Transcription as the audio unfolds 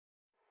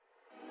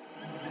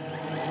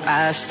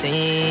I've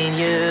seen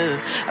you.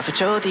 I've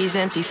patrolled these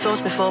empty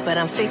thoughts before, but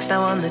I'm fixed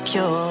now on the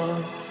cure.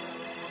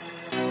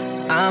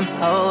 I'm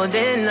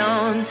holding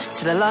on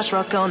to the last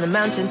rock on the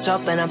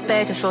mountaintop, and I'm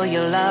begging for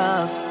your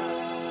love.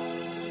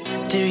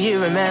 Do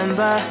you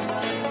remember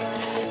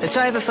the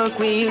type of folk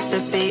we used to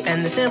be,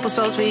 and the simple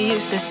souls we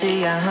used to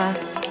see?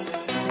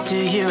 Do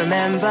you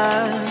remember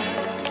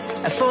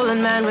a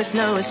fallen man with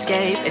no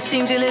escape? It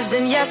seems he lives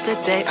in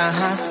yesterday.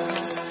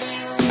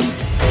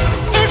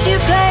 If you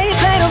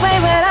played away,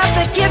 well, I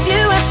forgive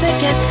you once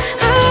again.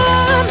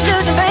 I'm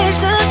losing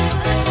patience,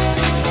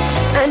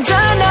 and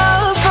I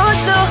know for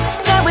sure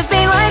that we've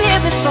been right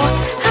here before.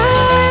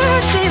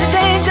 I see the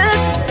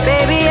dangers,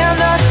 baby, I'm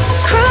not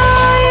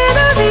crying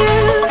over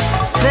you.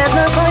 There's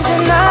no point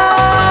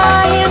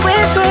denying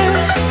we're through,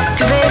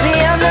 'cause baby,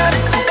 I'm not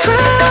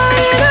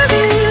crying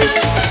over you.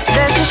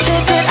 There's just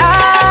shit that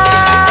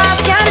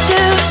I've gotta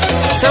do,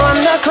 so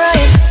I'm not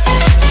crying.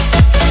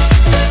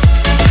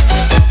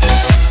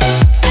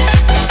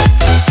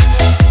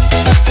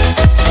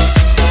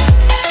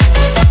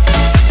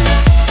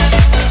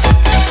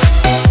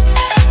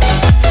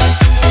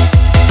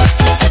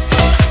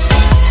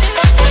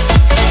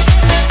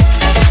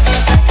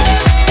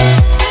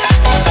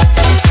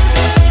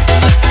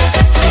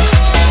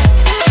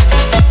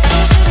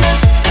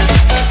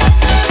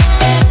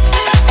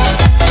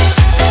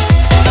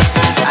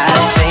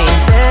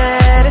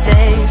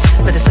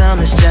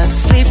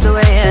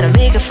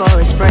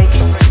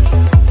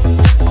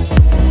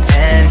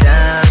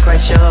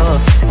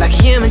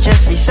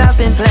 I've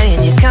been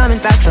playing, you're coming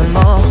back for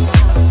more.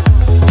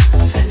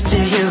 Do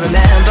you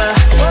remember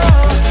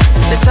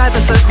the type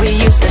of folk we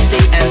used to be,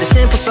 and the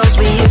simple souls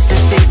we used to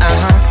see?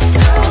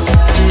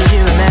 Do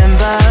you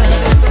remember